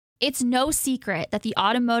It's no secret that the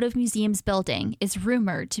Automotive Museum's building is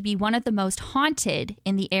rumored to be one of the most haunted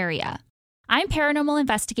in the area. I'm paranormal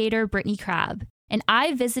investigator Brittney Crabb, and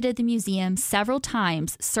I've visited the museum several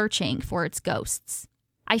times searching for its ghosts.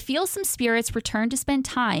 I feel some spirits return to spend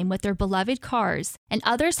time with their beloved cars, and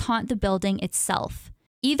others haunt the building itself.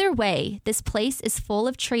 Either way, this place is full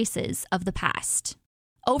of traces of the past.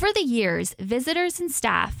 Over the years, visitors and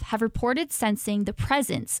staff have reported sensing the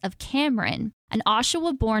presence of Cameron, an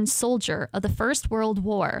Oshawa-born soldier of the First World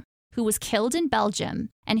War who was killed in Belgium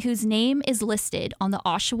and whose name is listed on the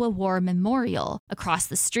Oshawa War Memorial across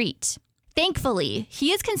the street. Thankfully,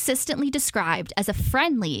 he is consistently described as a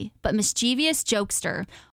friendly but mischievous jokester,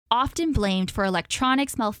 often blamed for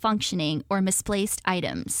electronics malfunctioning or misplaced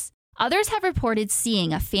items. Others have reported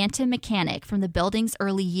seeing a phantom mechanic from the building's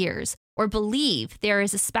early years or believe there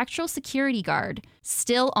is a spectral security guard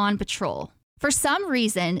still on patrol. For some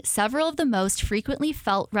reason, several of the most frequently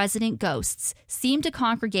felt resident ghosts seem to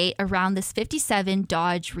congregate around this 57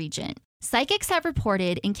 Dodge Regent. Psychics have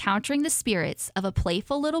reported encountering the spirits of a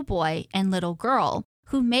playful little boy and little girl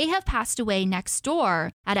who may have passed away next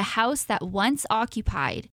door at a house that once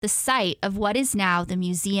occupied the site of what is now the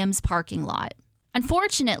museum's parking lot.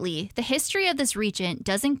 Unfortunately, the history of this Regent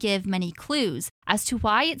doesn't give many clues as to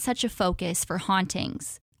why it's such a focus for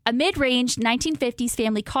hauntings. A mid-range 1950s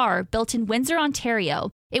family car built in Windsor, Ontario,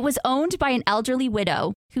 it was owned by an elderly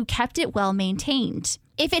widow who kept it well maintained.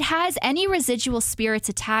 If it has any residual spirits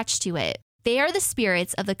attached to it, they are the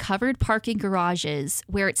spirits of the covered parking garages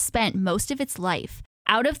where it spent most of its life,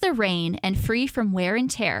 out of the rain and free from wear and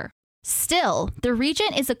tear. Still, the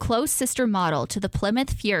Regent is a close sister model to the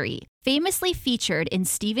Plymouth Fury, famously featured in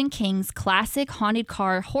Stephen King's classic haunted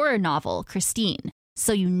car horror novel, Christine.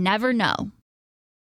 So you never know.